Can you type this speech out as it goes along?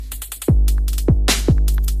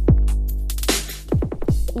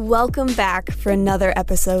Welcome back for another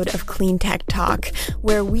episode of Clean Tech Talk,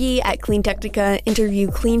 where we at Clean Technica interview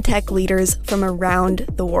clean tech leaders from around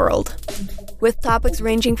the world. With topics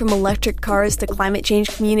ranging from electric cars to climate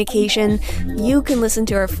change communication, you can listen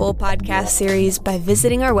to our full podcast series by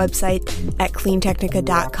visiting our website at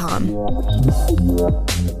cleantechnica.com.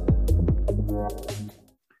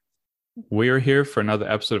 We are here for another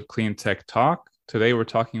episode of Clean Tech Talk. Today we're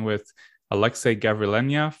talking with Alexei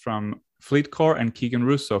Gavrilenya from FleetCor and Keegan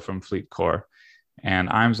Russo from FleetCor. And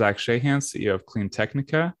I'm Zach Shahan, CEO of Clean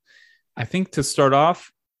Technica. I think to start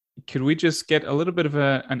off, could we just get a little bit of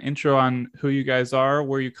an intro on who you guys are,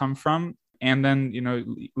 where you come from? And then,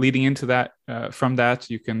 leading into that, from that,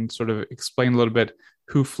 you can sort of explain a little bit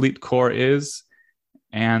who FleetCor is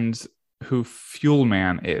and who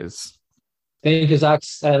Fuelman is. Thank you, Zach,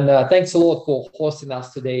 and thanks a lot for hosting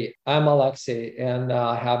us today. I'm Alexei, and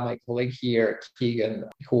I have my colleague here, Keegan,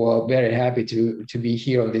 who are very happy to be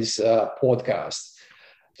here on this podcast.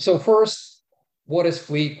 So first, what is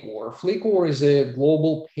FleetCor? FleetCor is a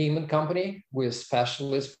global payment company with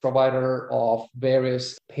specialist provider of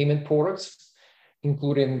various payment products,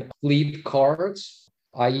 including fleet cards,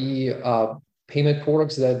 i.e., payment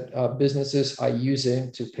products that businesses are using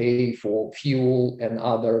to pay for fuel and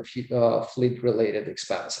other fleet-related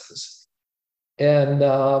expenses. And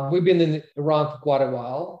we've been around for quite a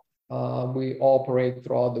while. We operate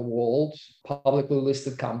throughout the world, publicly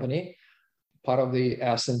listed company, part of the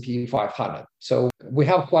S&P 500. So we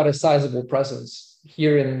have quite a sizable presence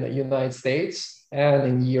here in the United States and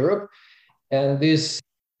in Europe. And this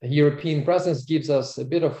European presence gives us a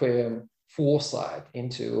bit of a foresight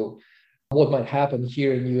into what might happen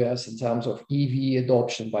here in the US in terms of EV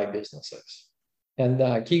adoption by businesses.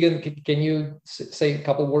 And Keegan, can you say a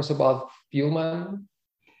couple words about Fuelman?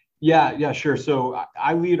 Yeah, sure. So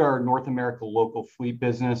I lead our North America local fleet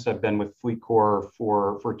business. I've been with FleetCor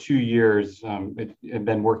for 2 years. I've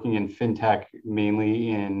been working in fintech,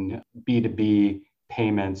 mainly in B2B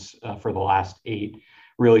payments for the last 8,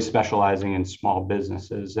 really specializing in small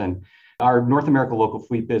businesses. And our North America local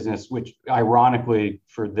fleet business, which ironically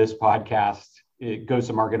for this podcast, it goes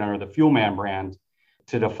to market under the Fuelman brand.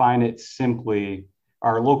 To define it simply,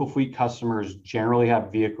 our local fleet customers generally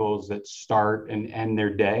have vehicles that start and end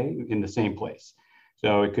their day in the same place.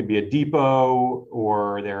 So it could be a depot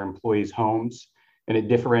or their employees' homes, and it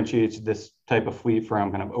differentiates this type of fleet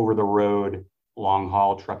from kind of over-the-road,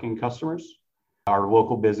 long-haul trucking customers. Our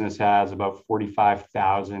local business has about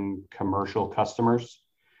 45,000 commercial customers.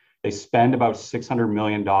 They spend about $600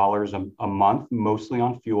 million a month, mostly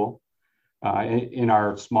on fuel. In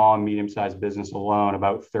our small and medium-sized business alone,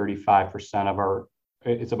 about 35% of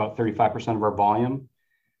our volume.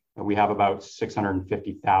 We have about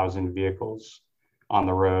 650,000 vehicles on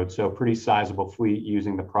the road. So pretty sizable fleet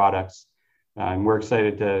using the products. And we're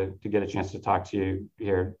excited to get a chance to talk to you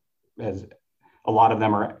here, as a lot of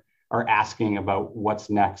them are asking about what's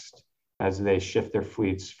next as they shift their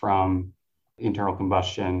fleets from internal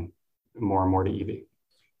combustion more and more to EV.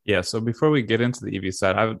 Yeah. So before we get into the EV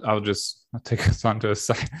side, I'll take us onto a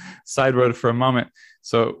side road for a moment.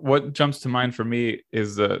 So what jumps to mind for me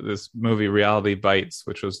is this movie Reality Bites,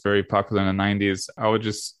 which was very popular in the 90s.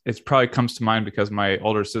 It probably comes to mind because my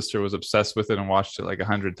older sister was obsessed with it and watched it like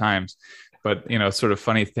 100 times. But, sort of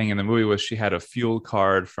funny thing in the movie was she had a fuel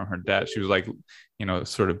card from her dad. She was like,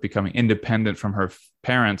 sort of becoming independent from her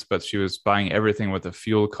parents, but she was buying everything with a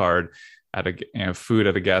fuel card at food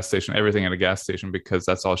at a gas station, everything at a gas station, because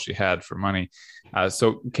that's all she had for money.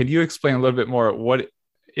 So can you explain a little bit more? What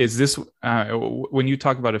is this, when you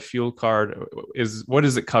talk about a fuel card, what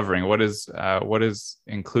is it covering? What is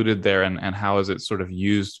included there, and how is it sort of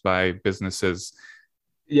used by businesses?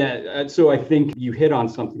 Yeah, so I think you hit on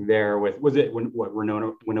something there with, was it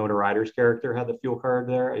Winona Ryder's character had the fuel card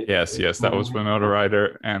there? Yes, that was Winona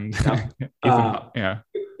Ryder. And yeah.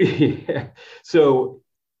 So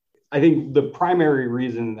I think the primary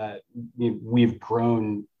reason that we've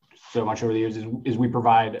grown so much over the years is we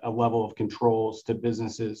provide a level of controls to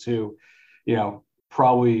businesses who,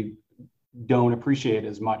 probably don't appreciate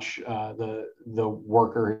as much the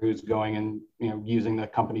worker who's going and using the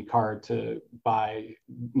company card to buy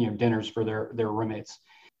dinners for their roommates.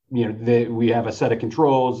 We have a set of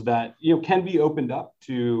controls that can be opened up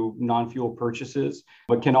to non-fuel purchases,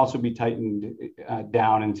 but can also be tightened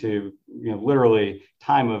down into literally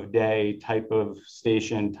time of day, type of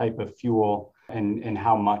station, type of fuel, and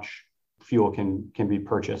how much fuel can be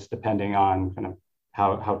purchased depending on kind of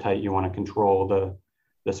how tight you want to control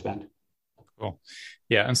the spend. Cool.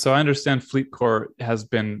 Yeah, and so I understand FleetCor has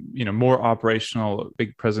been more operational,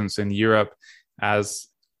 big presence in Europe as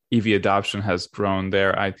EV adoption has grown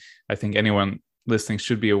there. I think anyone listening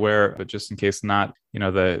should be aware, but just in case not,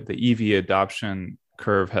 the EV adoption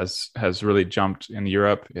curve has really jumped in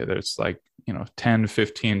Europe. There's like, 10,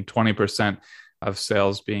 15, 20% of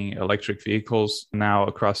sales being electric vehicles now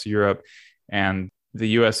across Europe. And the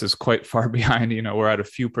US is quite far behind. We're at a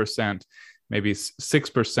few percent, maybe 6%,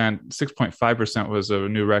 6.5% was a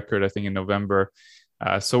new record, I think, in November.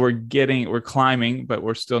 So we're climbing, but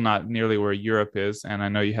we're still not nearly where Europe is. And I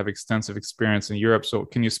know you have extensive experience in Europe. So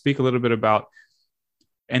can you speak a little bit about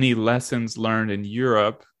any lessons learned in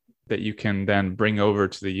Europe that you can then bring over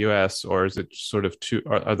to the US, or is it sort of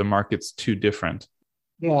are the markets too different?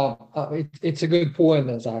 Yeah, it's a good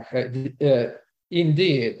point, Zach.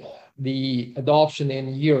 Indeed, the adoption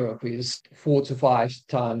in Europe is 4 to 5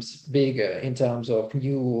 times bigger in terms of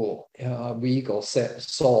new vehicles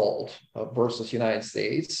sold versus United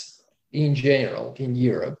States in general in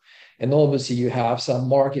Europe. And obviously you have some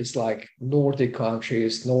markets like Nordic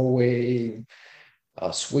countries, Norway,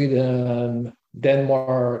 Sweden,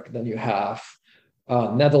 Denmark, then you have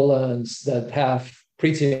Netherlands that have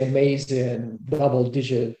pretty amazing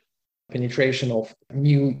double-digit penetration of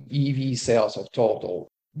new EV sales of total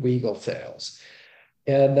vehicle sales.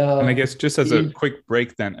 And I guess just as a quick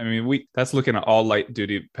break then, I mean, that's looking at all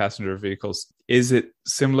light-duty passenger vehicles. Is it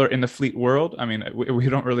similar in the fleet world? I mean, we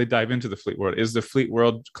don't really dive into the fleet world. Is the fleet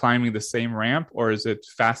world climbing the same ramp, or is it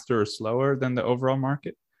faster or slower than the overall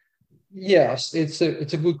market? Yes, it's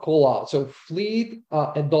a good call out. So fleet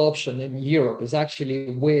adoption in Europe is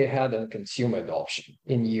actually way ahead of consumer adoption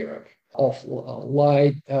in Europe of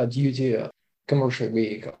light duty commercial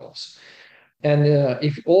vehicles. And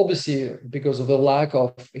if obviously because of the lack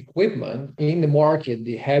of equipment in the market,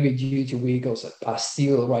 the heavy duty vehicles are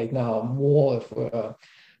still right now more of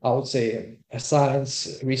I would say a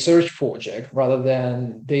science research project rather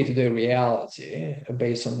than day-to-day reality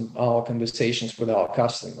based on our conversations with our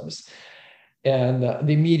customers. And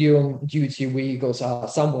the medium duty vehicles are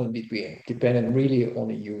somewhere in between, depending really on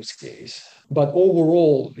the use case. But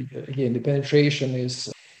overall, again, the penetration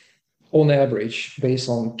is on average, based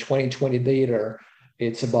on 2020 data,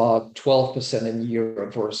 it's about 12% in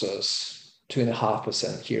Europe versus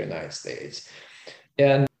 2.5% here in the United States.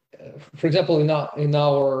 And for example, in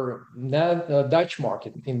our Dutch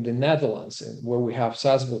market, in the Netherlands, where we have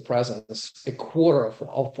sizable presence, a quarter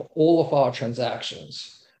of all of our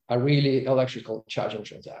transactions are really electrical charging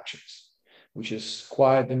transactions, which is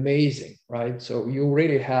quite amazing, right? So you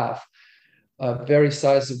already have a very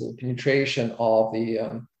sizable penetration of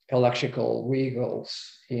the electrical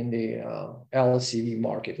vehicles in the LCV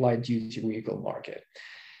market, light duty vehicle market.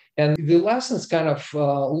 And the lessons kind of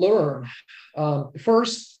learned.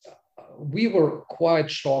 First, we were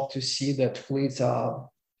quite shocked to see that fleets are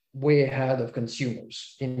way ahead of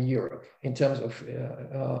consumers in Europe in terms of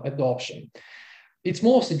adoption. It's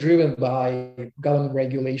mostly driven by government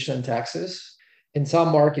regulation and taxes. In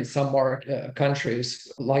some markets,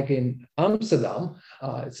 countries, like in Amsterdam,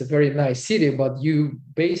 it's a very nice city, but you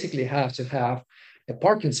basically have to have a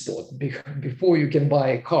parking spot before you can buy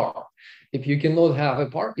a car. If you don't have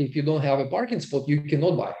a parking spot, you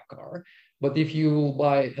cannot buy a car. But if you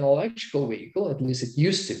buy an electrical vehicle, at least it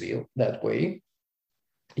used to be that way,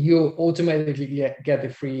 you automatically get a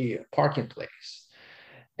free parking place.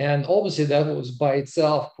 And obviously that was by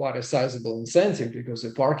itself quite a sizable incentive because a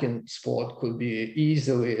parking spot could be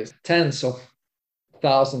easily tens of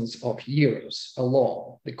thousands of euros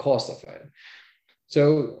alone, the cost of it.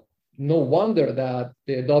 So no wonder that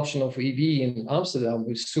the adoption of EV in Amsterdam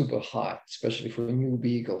was super high, especially for new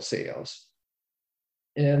vehicle sales.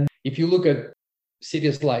 And if you look at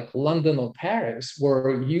cities like London or Paris,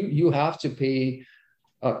 where you have to pay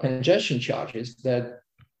congestion charges that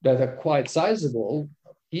are quite sizable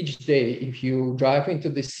each day if you drive into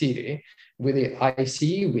the city with an ICE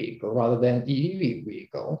vehicle rather than EV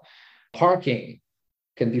vehicle, parking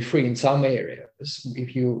can be free in some areas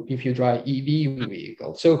if you drive EV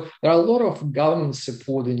vehicle. So there are a lot of government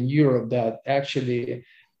support in Europe that actually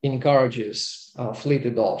encourages fleet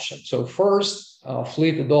adoption. So first,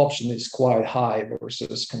 fleet adoption is quite high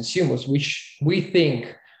versus consumers, which we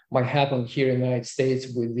think might happen here in the United States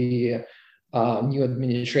with the new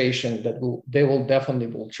administration they will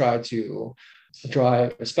definitely try to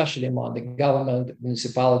drive, especially among the government,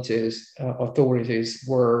 municipalities, authorities,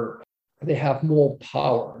 where they have more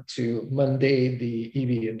power to mandate the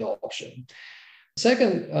EV adoption.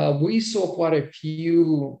 Second, we saw quite a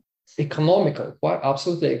few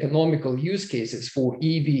absolutely economical use cases for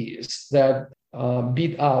EVs that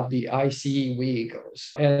beat out the ICE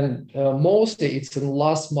vehicles. And mostly it's in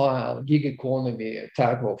last mile gig economy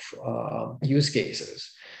type of use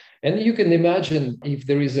cases. And you can imagine if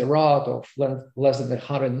there is a route of less than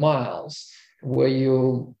 100 miles, where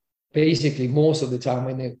you basically most of the time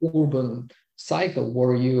in an urban cycle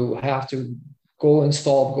where you have to go and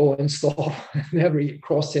stop and every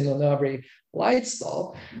crossing on every light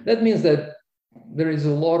stop. That means that there is a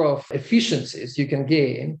lot of efficiencies you can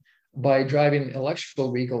gain by driving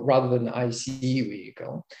electrical vehicle rather than ICE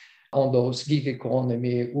vehicle on those gig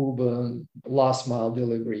economy, urban, last mile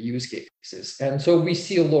delivery use cases. And so we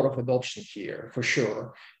see a lot of adoption here for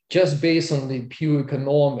sure, just based on the pure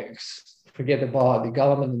economics. Forget about the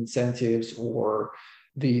government incentives or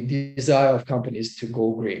the desire of companies to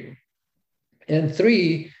go green. And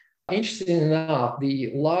three, interesting enough,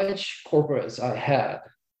 the large corporates ahead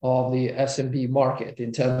of the SMB market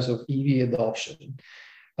in terms of EV adoption,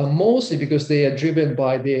 mostly because they are driven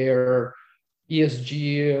by their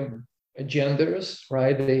ESG agendas,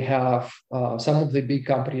 right? They have some of the big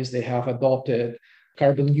companies, they have adopted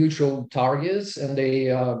carbon neutral targets, and they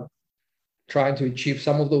are trying to achieve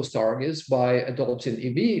some of those targets by adopting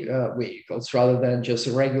EV vehicles rather than just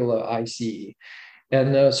regular ICE.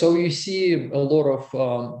 And so you see a lot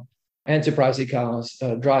of enterprise accounts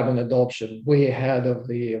driving adoption way ahead of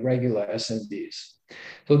the regular SMBs.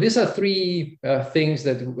 So these are three things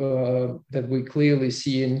that we clearly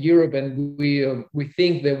see in Europe, and we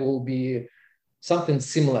think there will be something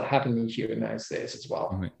similar happening here in the United States as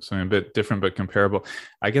well. Something a bit different but comparable.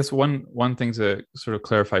 I guess one thing to sort of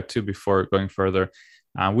clarify too before going further,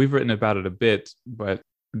 we've written about it a bit, but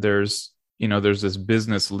there's this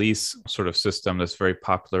business lease sort of system that's very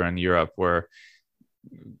popular in Europe where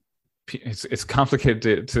it's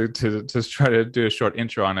complicated to try to do a short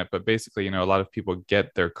intro on it, but basically, a lot of people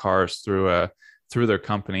get their cars through their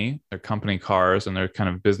company cars and their kind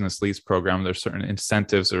of business lease program. There's certain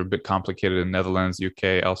incentives that are a bit complicated in Netherlands,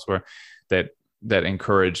 UK, elsewhere that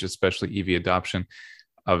encourage especially EV adoption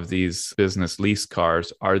of these business lease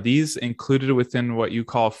cars. Are these included within what you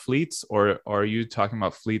call fleets, or are you talking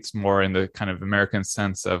about fleets more in the kind of American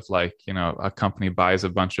sense of like, a company buys a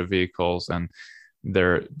bunch of vehicles and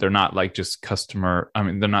they're not like just they're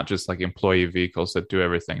not just like employee vehicles that do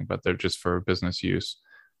everything, but they're just for business use?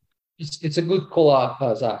 It's a good call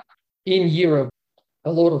out, Zach. In Europe,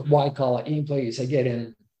 a lot of white collar employees are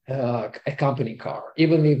getting a company car,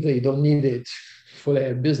 even if they don't need it for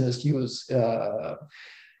their business use.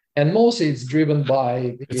 And mostly it's driven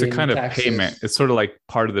by it's a kind taxes. Of payment. It's sort of like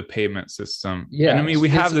part of the payment system. Yeah, and I mean, we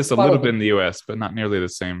have this a little bit in the US, but not nearly the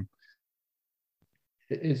same.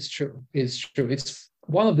 It's true. It's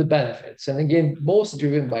one of the benefits. And again, most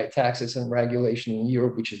driven by taxes and regulation in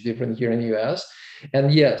Europe, which is different here in the US.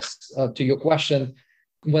 And yes, to your question,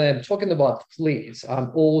 when I'm talking about fleets,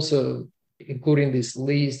 I'm also including these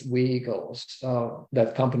leased vehicles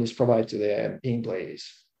that companies provide to their employees.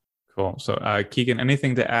 Cool. So Keegan,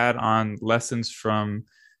 anything to add on lessons from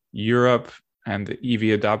Europe and the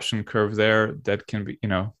EV adoption curve there that can be,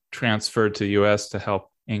 transferred to the US to help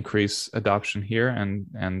increase adoption here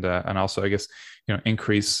and also, I guess,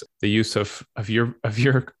 increase the use of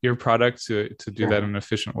your product to do that in an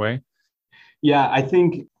efficient way? Yeah, I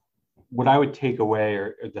think what I would take away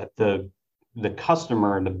are that the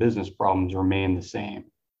customer and the business problems remain the same,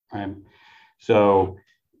 right? So,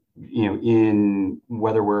 in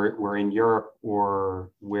whether we're in Europe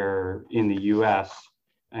or we're in the US,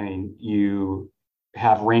 I mean, you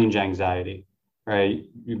have range anxiety, right?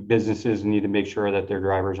 Businesses need to make sure that their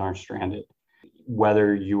drivers aren't stranded.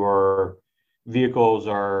 Whether your vehicles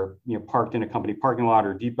are parked in a company parking lot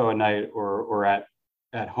or depot at night or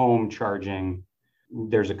at home charging,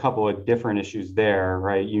 there's a couple of different issues there,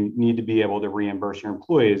 right? You need to be able to reimburse your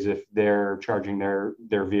employees if they're charging their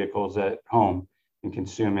vehicles at home and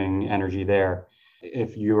consuming energy there.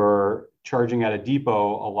 If you're charging at a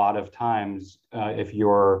depot, a lot of times, if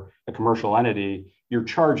you're a commercial entity, you're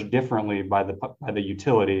charged differently by the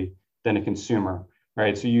utility than a consumer,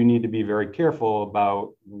 right? So you need to be very careful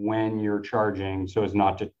about when you're charging so as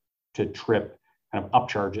not to trip kind of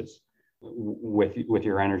upcharges with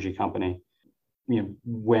your energy company.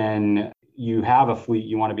 When you have a fleet,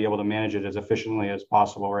 you want to be able to manage it as efficiently as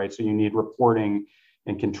possible, right? So you need reporting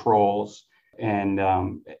and controls, and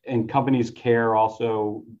companies care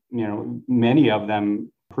also, many of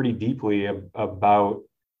them pretty deeply about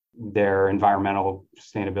their environmental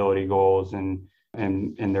sustainability goals and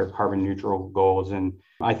their carbon neutral goals. And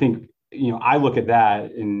I think, I look at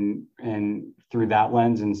that and through that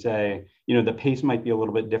lens and say, the pace might be a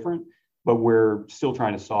little bit different, but we're still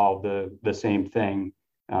trying to solve the same thing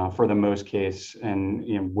for the most case. And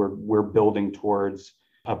we're building towards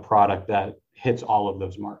a product that hits all of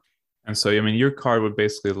those marks. And so, I mean, your card would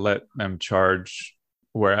basically let them charge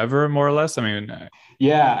wherever, more or less? I mean,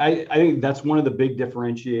 yeah, I think that's one of the big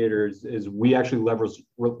differentiators is we actually leverage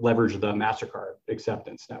the MasterCard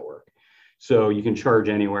acceptance network. So you can charge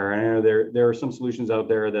anywhere. I know there are some solutions out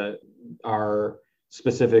there that are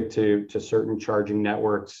specific to certain charging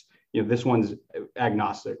networks. This one's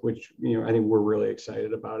agnostic, which I think we're really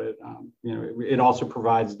excited about it. It also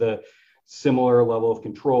provides the similar level of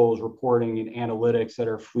controls, reporting, and analytics that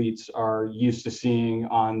our fleets are used to seeing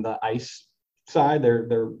on the ICE side,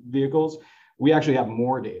 their vehicles. We actually have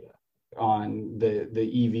more data on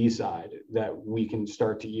the EV side that we can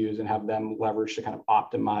start to use and have them leverage to kind of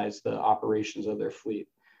optimize the operations of their fleet.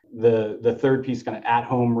 The third piece, kind of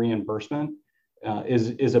at-home reimbursement,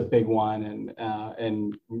 is a big one,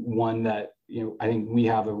 and one that I think we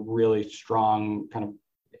have a really strong kind of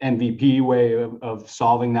MVP way of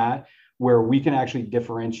solving that, where we can actually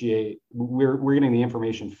differentiate. We're getting the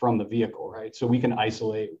information from the vehicle, right? So we can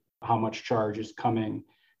isolate how much charge is coming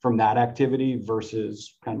from that activity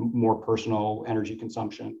versus kind of more personal energy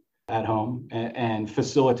consumption at home, and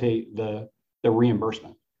facilitate the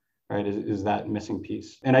reimbursement, right? Is that missing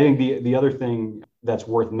piece. And I think the other thing that's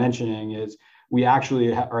worth mentioning is we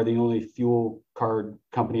actually are the only fuel card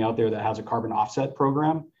company out there that has a carbon offset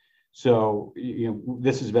program. So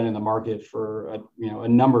this has been in the market for a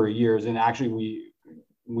number of years, and actually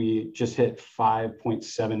we just hit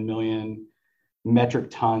 5.7 million metric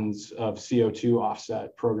tons of CO2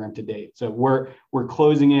 offset program to date. So we're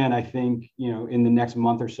closing in, I think, in the next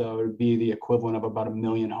month or so, it would be the equivalent of about 1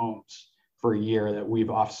 million homes for a year that we've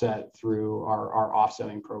offset through our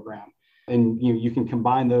offsetting program. And you can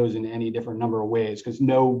combine those in any different number of ways, because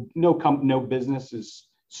no business is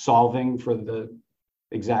solving for the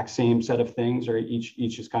exact same set of things, or each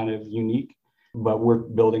is kind of unique. But we're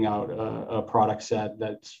building out a product set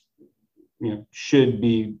that's should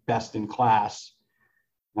be best in class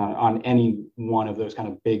on any one of those kind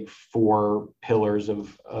of big 4 pillars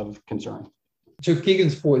of concern. To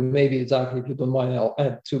Keegan's point, maybe exactly, if you don't mind, I'll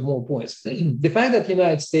add 2 more points. The fact that the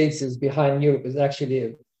United States is behind Europe is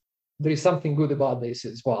actually, there is something good about this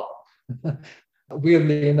as well,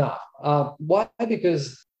 weirdly enough. Why?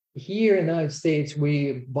 Because here in the United States,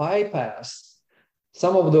 we bypass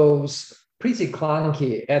some of those pretty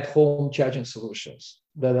clunky at-home charging solutions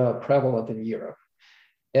that are prevalent in Europe.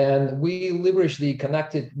 And we leverage the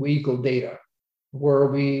connected vehicle data, where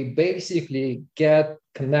we basically get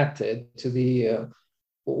connected to the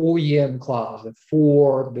OEM cloud, the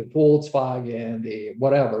Ford, the Volkswagen, the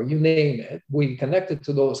whatever, you name it. We connected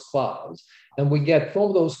to those clouds, and we get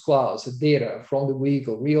from those clouds data from the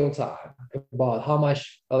vehicle real time about how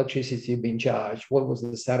much electricity being charged, what was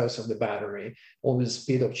the status of the battery, what was the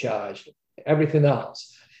speed of charge, everything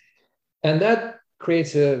else. And that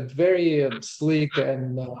creates a very sleek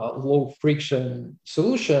and low friction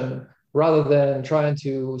solution, rather than trying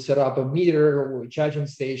to set up a meter or a charging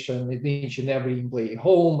station in each and every employee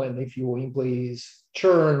home. And if your employees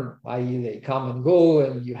churn, i.e. they come and go,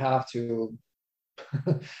 and you have to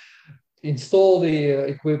install the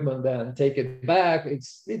equipment and take it back,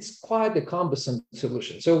 it's quite a cumbersome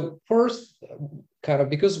solution. So first, kind of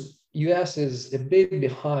because US is a bit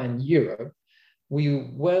behind Europe, we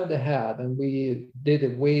went ahead and we did a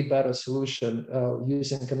way better solution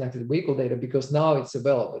using connected vehicle data, because now it's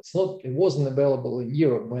available. It wasn't available in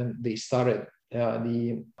Europe when they started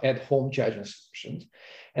the at-home charging solutions.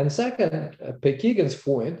 And second, per Keegan's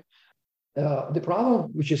point, the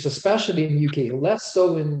problem, which is especially in UK, less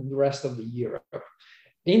so in the rest of the Europe.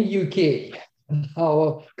 In UK,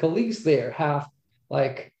 our colleagues there have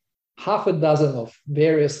like half a dozen of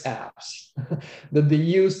various apps that they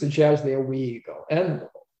use to charge their vehicle. And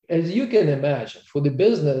as you can imagine, for the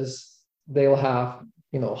business, they'll have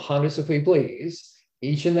hundreds of employees.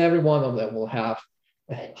 Each and every one of them will have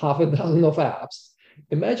half a dozen of apps.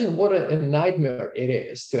 Imagine what a nightmare it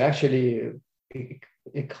is to actually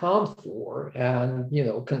account for and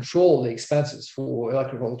control the expenses for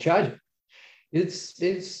electrical charging.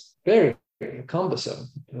 It's very cumbersome,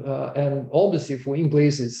 and obviously for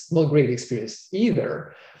employees it's not a great experience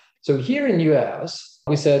either. So here in US,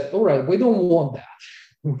 we said, all right, we don't want that.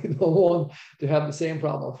 We don't want to have the same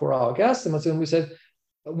problem for our customers. And we said,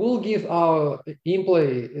 we'll give the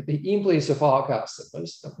employees of our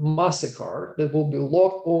customers a MasterCard that will be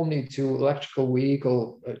locked only to electrical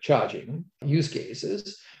vehicle charging use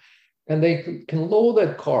cases. And they can load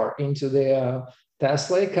that card into their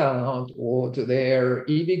Tesla account or to their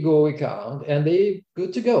EVgo account, and they're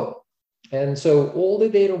good to go. And so all the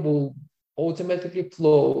data will automatically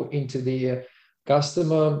flow into the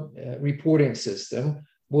customer reporting system.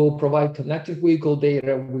 Will provide connected vehicle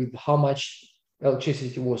data with how much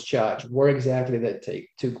electricity was charged, where exactly that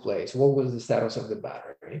took place, what was the status of the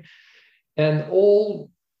battery, and all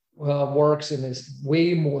works in this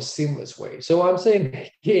way more seamless way. So I'm saying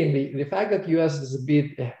again, the fact that US is a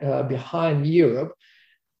bit behind Europe,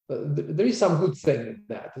 there is some good thing in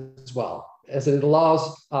that as well, as it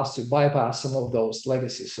allows us to bypass some of those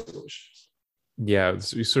legacy solutions. Yeah,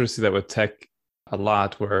 you sort of see that with tech a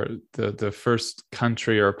lot, where the first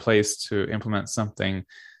country or place to implement something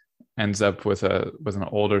ends up with an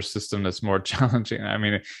older system that's more challenging. I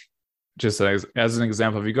mean, just as an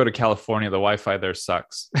example, if you go to California, the Wi-Fi there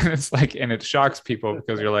sucks. It's like, and it shocks people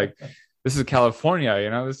because you're like, this is California,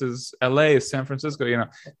 this is LA, San Francisco,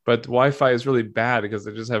 but Wi-Fi is really bad because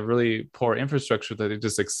they just have really poor infrastructure that they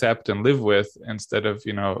just accept and live with, instead of,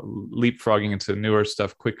 leapfrogging into newer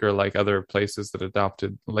stuff quicker, like other places that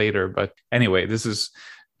adopted later. But anyway, this is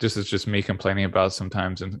just me complaining about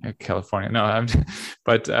sometimes in California. No,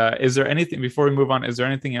 but is there anything, before we move on, is there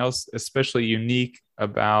anything else especially unique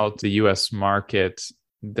about the US market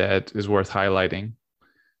that is worth highlighting?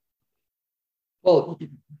 Well,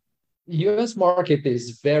 US market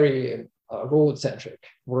is very road-centric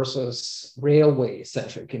versus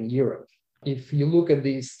railway-centric in Europe. If you look at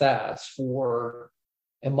these stats for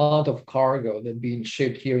amount of cargo that being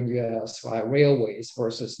shipped here in the US by railways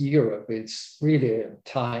versus Europe, it's really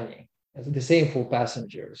tiny. It's the same for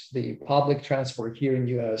passengers. The public transport here in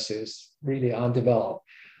the US is really undeveloped.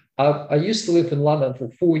 I used to live in London for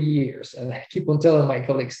 4 years, and I keep on telling my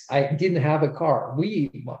colleagues, I didn't have a car.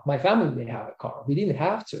 My family didn't have a car. We didn't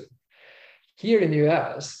have to. Here in the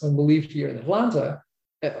US, when we lived here in Atlanta,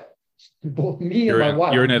 both me and my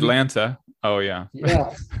wife. You're in Atlanta? Oh, yeah.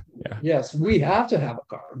 Yeah. Yeah. Yes, we have to have a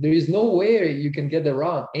car. There is no way you can get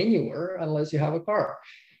around anywhere unless you have a car.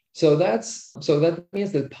 So that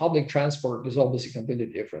means that public transport is obviously completely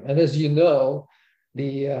different. And as you know,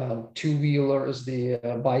 the two-wheelers, the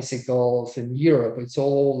bicycles in Europe, it's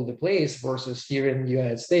all over the place, versus here in the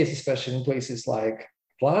United States, especially in places like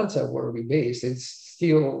Atlanta, where we're based, it's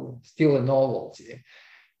still a novelty.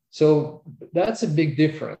 So that's a big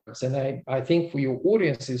difference. And I think for your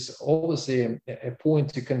audience is obviously a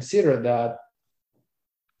point to consider, that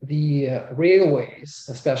the railways,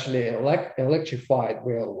 especially electrified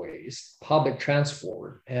railways, public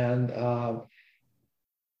transport, and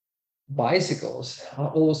bicycles are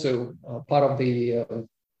also part of the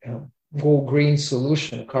Go Green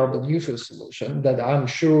solution, carbon neutral solution, that I'm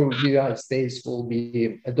sure the United States will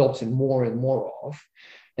be adopting more and more of.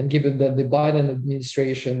 And given that the Biden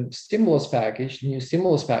administration new stimulus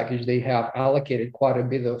package, they have allocated quite a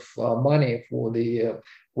bit of money for the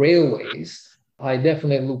railways, I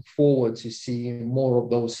definitely look forward to seeing more of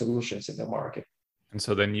those solutions in the market. And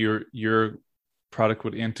so then your product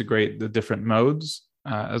would integrate the different modes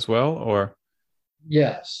as well, or?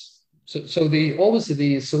 Yes. So obviously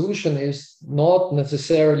the solution is not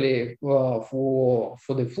necessarily for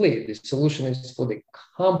the fleet. The solution is for the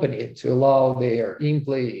company to allow their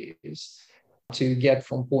employees to get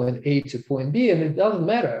from point A to point B, and it doesn't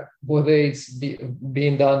matter whether it's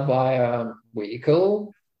being done by a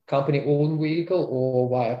vehicle, company-owned vehicle, or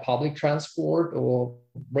via public transport or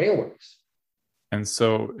railways. And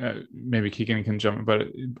so maybe Keegan can jump in, but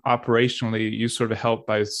operationally, you sort of help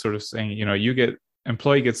by sort of saying,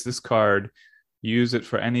 employee gets this card, use it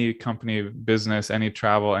for any company business, any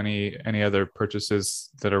travel, any other purchases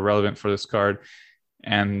that are relevant for this card.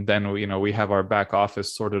 And then, we have our back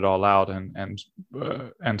office sort it all out and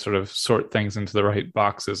sort of sort things into the right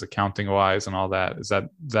boxes, accounting wise and all that. Is that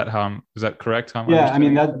correct? Yeah, I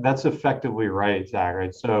mean, that's effectively right, Zach,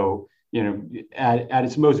 right? So, at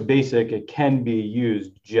its most basic, it can be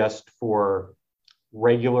used just for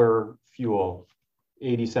regular fuel,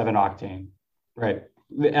 87 octane. Right.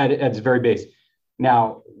 At its very base.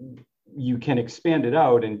 Now, you can expand it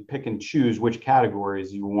out and pick and choose which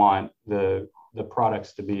categories you want the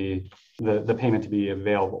products to be, the payment to be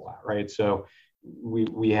available at, right? So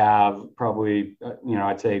we have probably,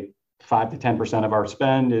 I'd say 5 to 10% of our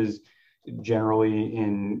spend is generally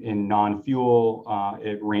in non-fuel.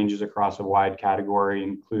 It ranges across a wide category,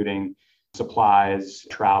 including supplies,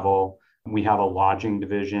 travel. We have a lodging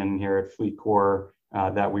division here at FleetCor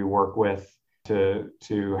that we work with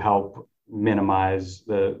to help minimize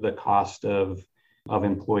the cost of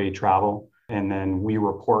employee travel. And then we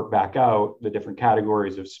report back out the different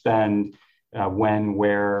categories of spend, when,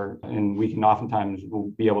 where, and we can oftentimes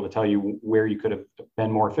be able to tell you where you could have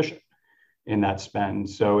been more efficient in that spend.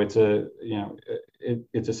 So it's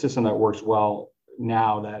it's a system that works well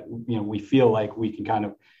now, that, we feel like we can kind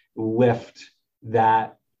of lift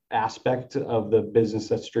that aspect of the business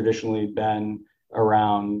that's traditionally been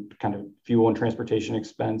around kind of fuel and transportation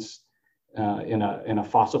expense in a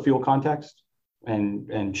fossil fuel context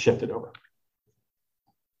and shift it over.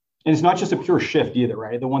 And it's not just a pure shift either,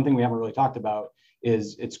 right? The one thing we haven't really talked about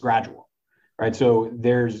is it's gradual, right? So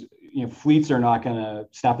there's, fleets are not going to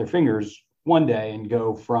snap their fingers one day and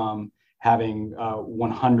go from having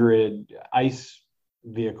 100 ICE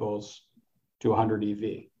vehicles to 100 EV,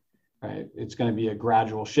 right? It's going to be a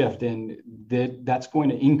gradual shift, and that's going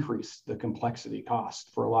to increase the complexity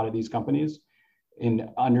cost for a lot of these companies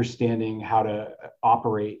in understanding how to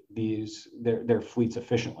operate their fleets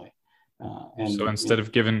efficiently. And so instead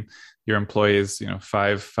of giving your employees,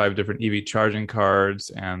 five different EV charging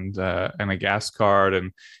cards and a gas card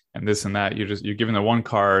and this and that, you're giving them one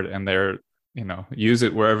card and they're, use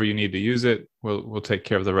it wherever you need to use it. We'll take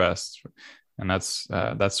care of the rest. And that's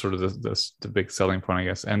sort of the big selling point, I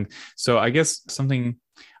guess. And so I guess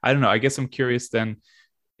I guess I'm curious then,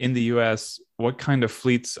 in the US, what kind of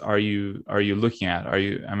fleets are you looking at?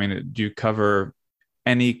 Do you cover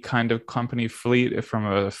any kind of company fleet, from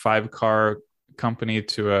a 5-car company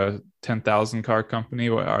to a 10,000 car company?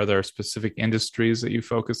 Are there specific industries that you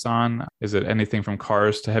focus on? Is it anything from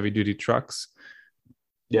cars to heavy duty trucks?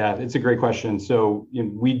 Yeah, it's a great question. So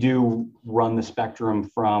we do run the spectrum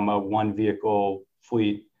from a one vehicle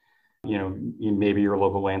fleet, maybe your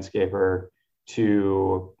local landscaper,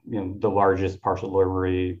 to the largest parcel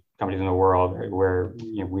delivery companies in the world, right? Where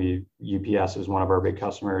UPS is one of our big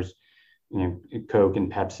customers, Coke and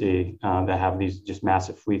Pepsi, that have these just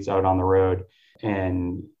massive fleets out on the road.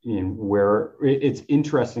 And where it's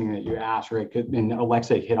interesting that you asked, right? And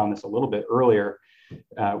Alexei hit on this a little bit earlier,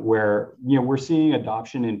 where we're seeing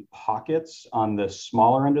adoption in pockets on the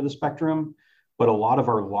smaller end of the spectrum, but a lot of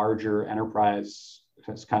our larger enterprise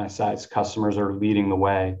kind of size customers are leading the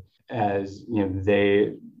way, as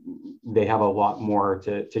they have a lot more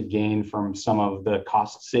to gain from some of the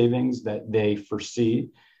cost savings that they foresee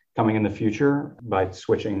coming in the future by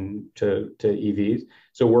switching to EVs.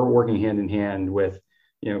 So we're working hand in hand with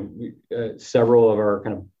several of our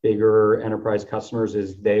kind of bigger enterprise customers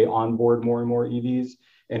as they onboard more and more EVs,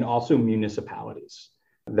 and also municipalities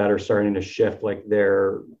that are starting to shift like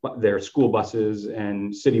their school buses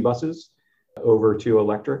and city buses over to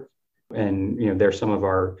electric. And they're some of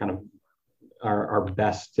our kind of our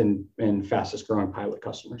best and fastest growing pilot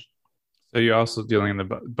customers. So you're also dealing in the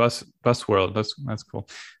bus world. That's cool.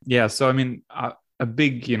 Yeah. So a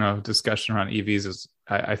big discussion around EVs is,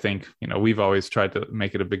 I think we've always tried to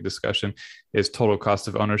make it a big discussion, is total cost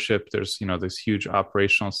of ownership. There's this huge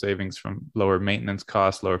operational savings from lower maintenance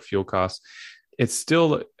costs, lower fuel costs. It's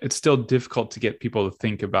still difficult to get people to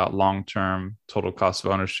think about long-term total cost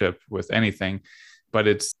of ownership with anything, but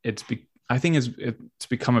I think it's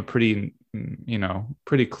become a pretty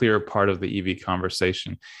clear part of the EV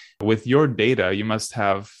conversation. With your data, you must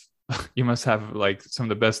have like some of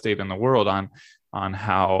the best data in the world on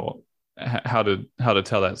how to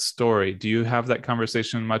tell that story. Do you have that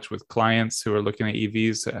conversation much with clients who are looking at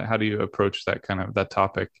EVs? How do you approach that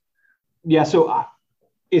topic? Yeah, so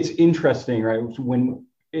it's interesting, right? When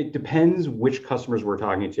it depends which customers we're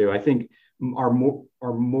talking to. I think our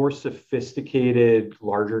more sophisticated,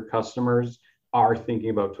 larger customers are thinking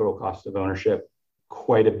about total cost of ownership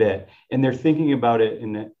quite a bit, and they're thinking about it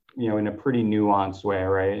in a pretty nuanced way,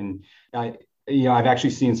 right? And I've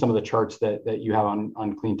actually seen some of the charts that you have on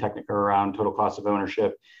CleanTechnica around total cost of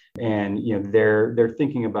ownership, and they're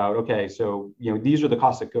thinking about, okay, so these are the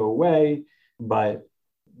costs that go away, but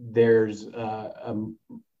there's a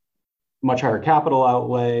much higher capital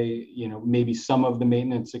outlay. Maybe some of the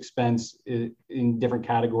maintenance expense in different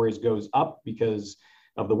categories goes up because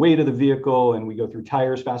of the weight of the vehicle, and we go through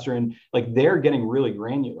tires faster, and like they're getting really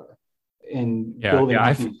granular in building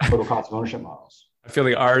these total cost of ownership models. I feel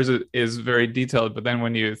like ours is very detailed, but then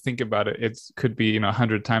when you think about it, it could be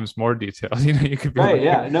 100 times more detailed. You could be right.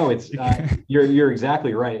 Yeah. No, it's you're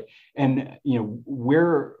exactly right. And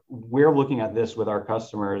we're looking at this with our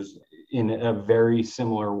customers in a very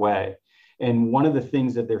similar way. And one of the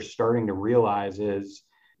things that they're starting to realize is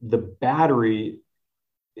the battery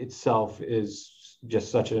itself is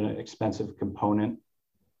just such an expensive component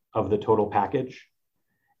of the total package,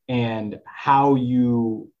 and how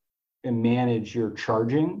you manage your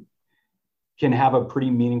charging can have a pretty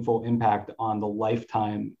meaningful impact on the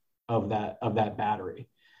lifetime of that battery.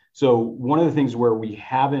 So one of the things where we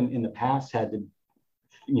haven't in the past had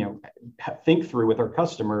to think through with our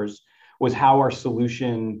customers was how our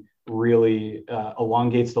solution really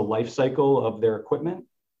elongates the life cycle of their equipment.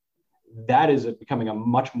 That is becoming a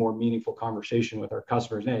much more meaningful conversation with our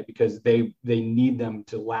customers now, because they need them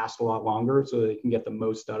to last a lot longer so they can get the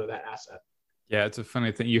most out of that asset. Yeah, it's a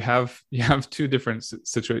funny thing. You have two different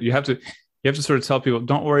situations. you have to sort of tell people,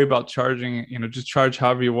 don't worry about charging, just charge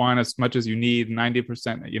however you want, as much as you need.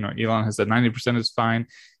 90%, Elon has said 90% is fine.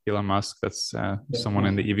 Elon Musk, that's someone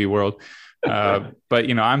in the EV world. But,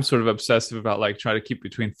 I'm sort of obsessive about like try to keep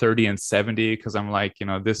between 30 and 70, because I'm like,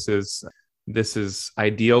 this is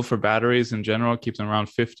ideal for batteries in general, keep them around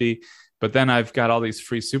 50. But then I've got all these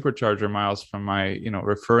free supercharger miles from my,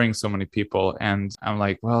 referring so many people. And I'm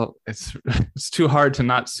like, well, it's too hard to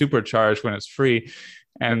not supercharge when it's free.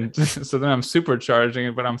 And so then I'm supercharging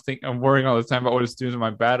it, but I'm worrying all the time about what it's doing to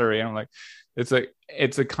my battery. And I'm like,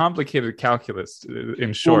 it's a complicated calculus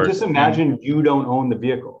in short. Well, just imagine you don't own the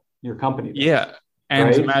vehicle, your company does. Yeah. And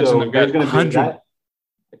right? imagine so I've got 100.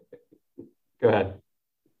 Go ahead.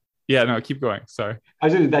 Yeah, no, keep going. Sorry.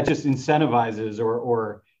 That just incentivizes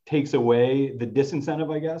or takes away the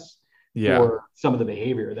disincentive, I guess, for some of the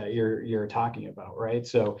behavior that you're talking about, right?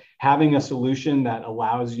 So having a solution that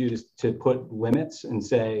allows you to put limits and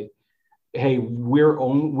say, hey, we'll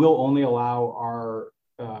only allow our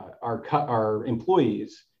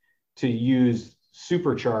employees to use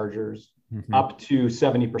superchargers up to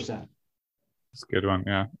 70%. That's a good one,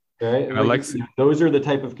 yeah. Right. And Alexa, those are the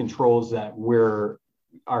type of controls that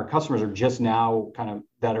our customers are just now kind of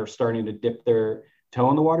that are starting to dip their toe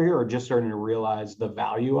in the water here, or just starting to realize the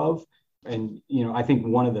value of. And, I think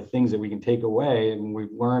one of the things that we can take away, and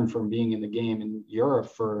we've learned from being in the game in Europe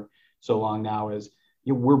for so long now, is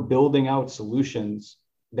we're building out solutions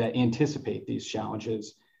that anticipate these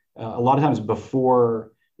challenges. A lot of times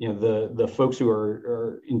before, the folks who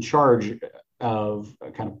are in charge of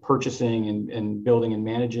kind of purchasing and building and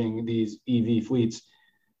managing these EV fleets,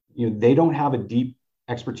 they don't have a deep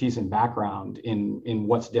expertise and background in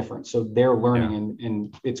what's different. So they're learning,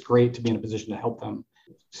 and it's great to be in a position to help them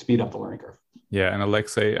speed up the learning curve. Yeah. And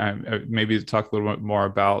Alexei, maybe talk a little bit more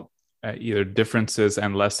about either differences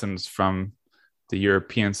and lessons from the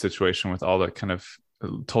European situation with all the kind of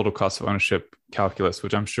total cost of ownership calculus,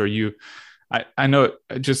 which I'm sure I know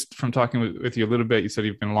just from talking with you a little bit. You said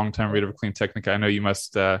you've been a long time reader of CleanTechnica. I know you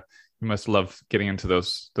must love getting into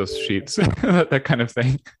those sheets, that kind of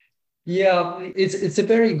thing. Yeah, it's a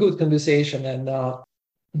very good conversation, and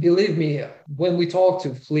believe me, when we talk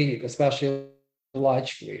to fleet, especially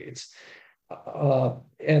large fleets,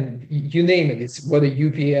 and you name it, it's whether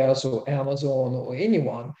UPS or Amazon or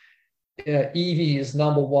anyone, EV is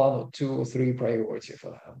number 1 or 2 or 3 priority for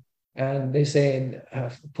them. And they're saying,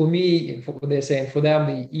 for them,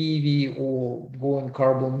 the EV or going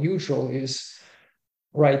carbon neutral is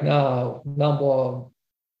right now number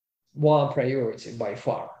 1 priority by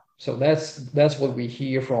far. So that's what we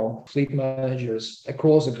hear from fleet managers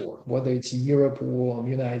across the board, whether it's Europe or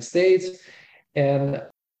United States. And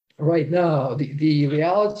right now, the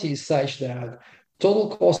reality is such that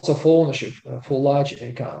total cost of ownership for large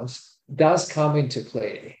accounts does come into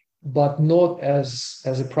play, but not as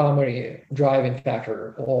a primary driving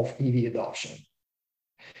factor of EV adoption.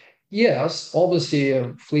 Yes,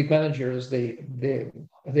 obviously, fleet managers, their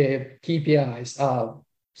KPIs are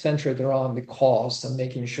centered around the cost and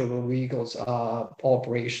making sure the vehicles are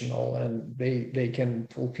operational and they can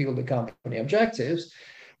fulfill the company objectives.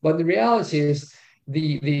 But the reality is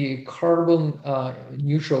the carbon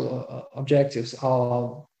neutral objectives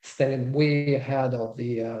are standing way ahead of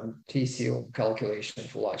the TCO calculation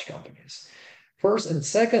for large companies. First and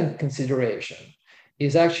second consideration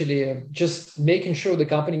is actually just making sure the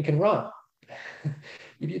company can run.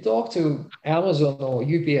 If you talk to Amazon or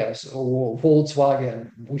UPS or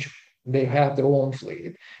Volkswagen, which they have their own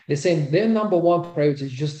fleet, they're saying their number 1 priority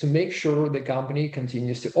is just to make sure the company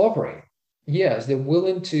continues to operate. Yes, they're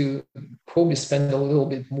willing to probably spend a little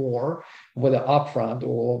bit more, whether upfront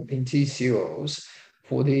or in TCOs,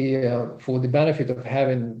 for the benefit of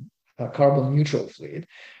having a carbon neutral fleet.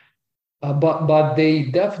 But they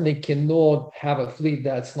definitely cannot have a fleet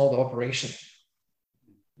that's not operational.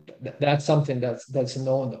 That's something that's a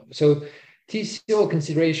no-no. So TCO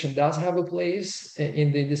consideration does have a place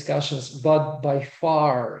in the discussions, but by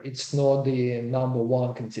far it's not the number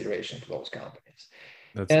 1 consideration for those companies.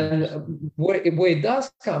 And where it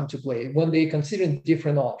does come to play, when they consider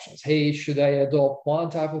different options, hey, should I adopt one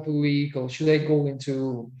type of a vehicle? Should I go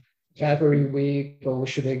into battery vehicle?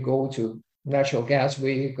 Should I go to natural gas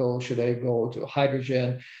vehicle? Should I go to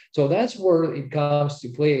hydrogen? So that's where it comes to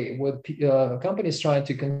play with companies trying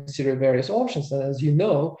to consider various options. And as you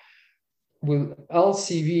know, with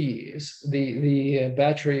LCVs, the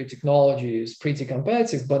battery technology is pretty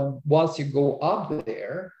competitive, but once you go up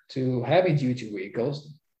there to heavy duty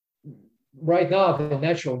vehicles, right now the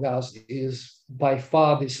natural gas is by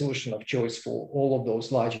far the solution of choice for all of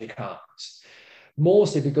those large accounts,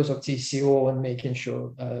 mostly because of TCO and making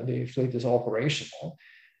sure the fleet is operational.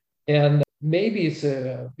 And maybe it's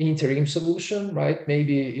a interim solution, right?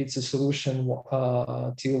 Maybe it's a solution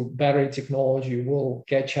till battery technology will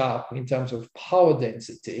catch up in terms of power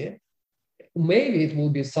density. Maybe it will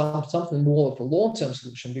be something more of a long-term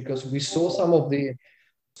solution, because we saw some of the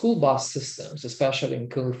school bus systems, especially in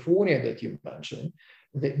California that you mentioned,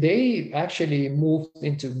 they actually moved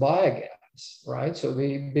into biogas, right? So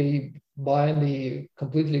they buy the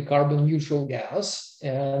completely carbon neutral gas,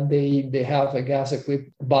 and they have a gas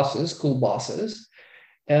equipped buses, school buses.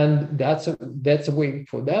 And that's a way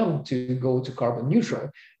for them to go to carbon neutral.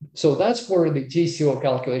 So that's where the TCO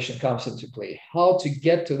calculation comes into play, how to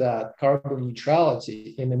get to that carbon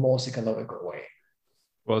neutrality in the most economical way.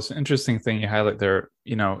 Well, it's an interesting thing you highlight there.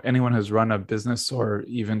 Anyone who's run a business or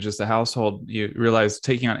even just a household, you realize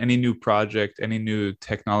taking on any new project, any new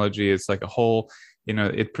technology, it's like a whole,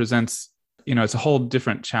 it presents, it's a whole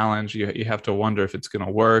different challenge. You have to wonder if it's going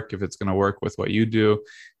to work, if it's going to work with what you do.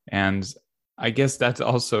 And I guess that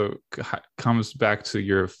also comes back to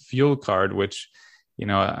your fuel card, which,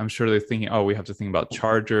 I'm sure they're thinking, oh, we have to think about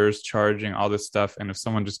chargers, charging, all this stuff. And if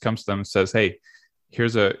someone just comes to them and says, hey,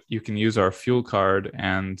 you can use our fuel card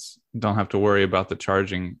and don't have to worry about the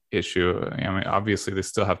charging issue. Obviously they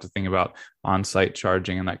still have to think about on-site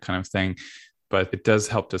charging and that kind of thing, but it does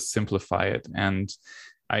help to simplify it. And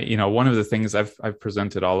one of the things I've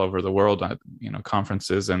presented all over the world at,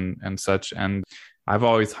 conferences and such, and I've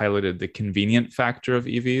always highlighted the convenient factor of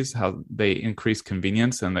EVs, how they increase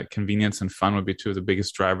convenience, and that convenience and fun would be two of the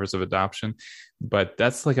biggest drivers of adoption. But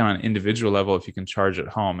that's like on an individual level, if you can charge at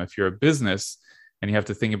home. If you're a business and you have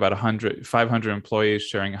to think about 500 employees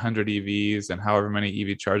sharing 100 EVs and however many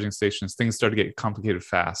EV charging stations, things start to get complicated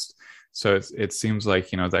fast. So it seems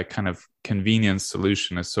like, that kind of convenience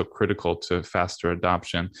solution is so critical to faster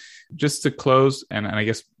adoption. Just to close, and I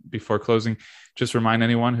guess before closing, just remind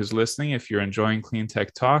anyone who's listening, if you're enjoying Clean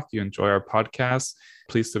Tech Talk, you enjoy our podcast,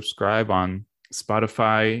 please subscribe on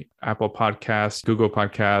Spotify, Apple Podcasts, Google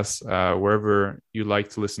Podcasts, wherever you like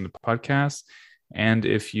to listen to podcasts. And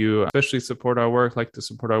if you especially like to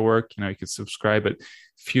support our work, you can subscribe at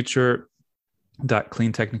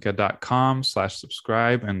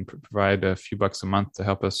future.cleantechnica.com/subscribe and provide a few bucks a month to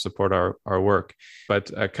help us support our work.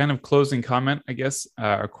 But a kind of closing comment, I guess,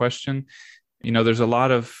 a question. There's a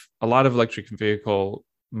lot of electric vehicle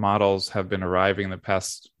models have been arriving in the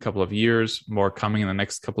past couple of years, more coming in the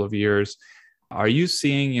next couple of years. Are you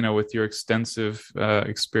seeing, with your extensive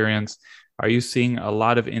experience, are you seeing a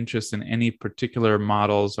lot of interest in any particular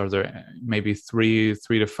models? Are there maybe three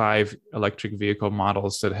to five electric vehicle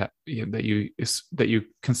models that you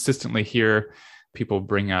consistently hear people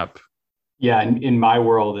bring up? Yeah, in my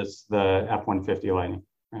world, it's the F-150 Lightning.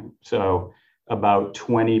 Right? So about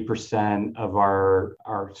 20% of our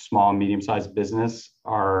small and medium-sized business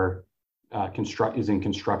is in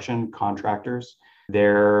construction, contractors.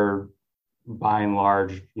 They're by and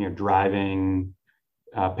large, driving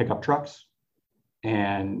pickup trucks.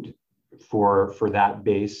 And for that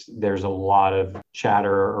base, there's a lot of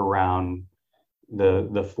chatter around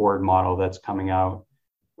the Ford model that's coming out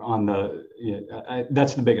on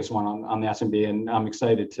that's the biggest one on the SMB. And I'm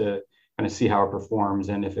excited to kind of see how it performs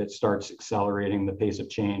and if it starts accelerating the pace of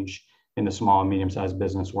change in the small and medium-sized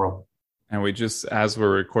business world. And as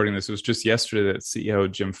we're recording this, it was just yesterday that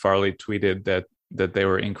CEO Jim Farley tweeted that they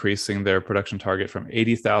were increasing their production target from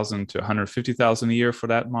 80,000 to 150,000 a year for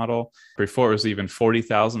that model. Before it was even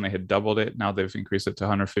 40,000, they had doubled it. Now they've increased it to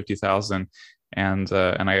 150,000. And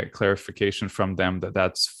I got clarification from them that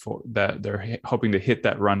they're hoping to hit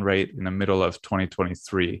that run rate in the middle of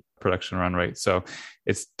 2023 production run rate. So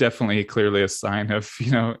it's definitely clearly a sign of,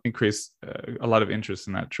 increased a lot of interest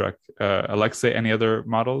in that truck. Alexei, any other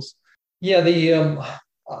models? Yeah,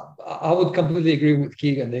 I would completely agree with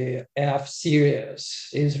Keegan. The F-Series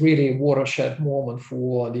is really a watershed moment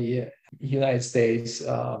for the United States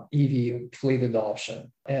EV fleet adoption.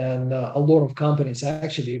 And a lot of companies are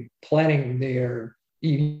actually planning their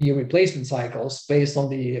EV replacement cycles based on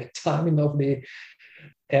the timing of the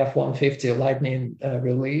F-150 Lightning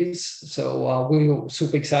release. So we're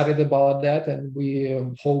super excited about that, and we're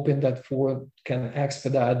hoping that Ford can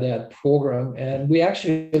expedite that program. And we're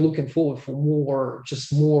actually looking forward for more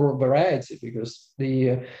variety, because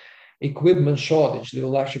the equipment shortage, the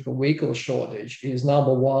electrical vehicle shortage, is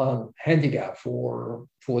number one handicap for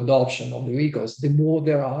adoption of the vehicles. The more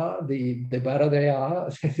there are, the better they are.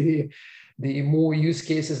 The more use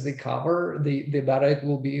cases they cover, the better it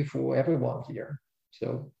will be for everyone here.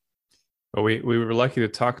 So, well, we were lucky to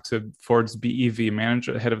talk to Ford's BEV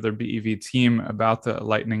manager, head of their BEV team, about the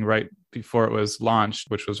Lightning right before it was launched,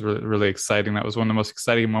 which was really, really exciting. That was one of the most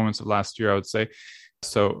exciting moments of last year, I would say.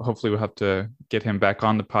 So hopefully we'll have to get him back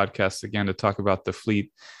on the podcast again to talk about the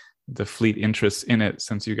fleet interest in it,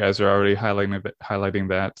 since you guys are already highlighting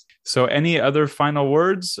that. So any other final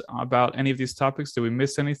words about any of these topics? Did we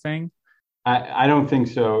miss anything? I don't think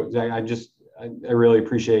so, Zach. I really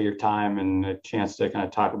appreciate your time and a chance to kind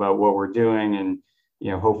of talk about what we're doing, and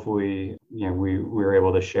hopefully we were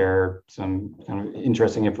able to share some kind of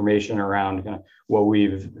interesting information around kind of what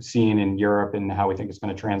we've seen in Europe and how we think it's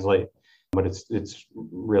going to translate. But it's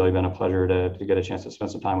really been a pleasure to get a chance to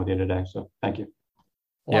spend some time with you today. So thank you.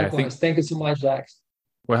 Likewise. Thank you so much, Zach.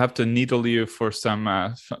 We'll have to needle you for some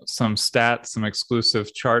stats, some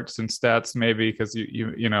exclusive charts and stats, maybe, because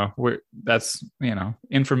that's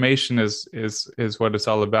information is what it's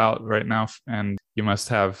all about right now, and you must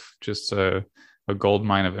have just a gold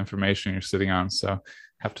mine of information you're sitting on. So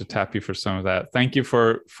have to tap you for some of that. Thank you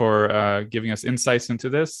for giving us insights into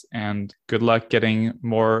this, and good luck getting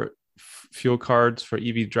more fuel cards for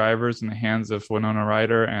EV drivers in the hands of Winona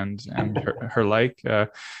Ryder and her like.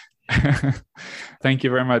 Thank you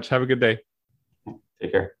very much. Have a good day.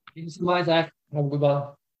 Take care. Thank you so much, Zach. Have a good one.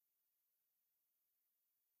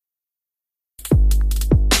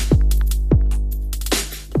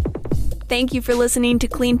 Thank you for listening to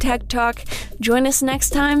Clean Tech Talk. Join us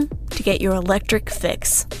next time to get your electric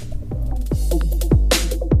fix.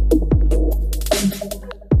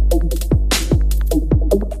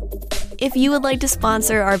 If you would like to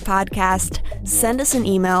sponsor our podcast, send us an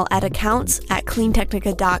email at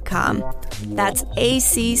accounts@cleantechnica.com. That's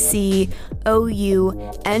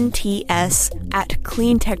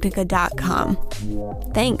ACCOUNTS@cleantechnica.com.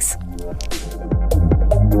 Thanks.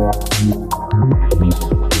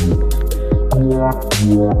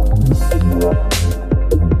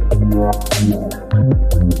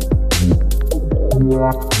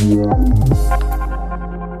 Yeah.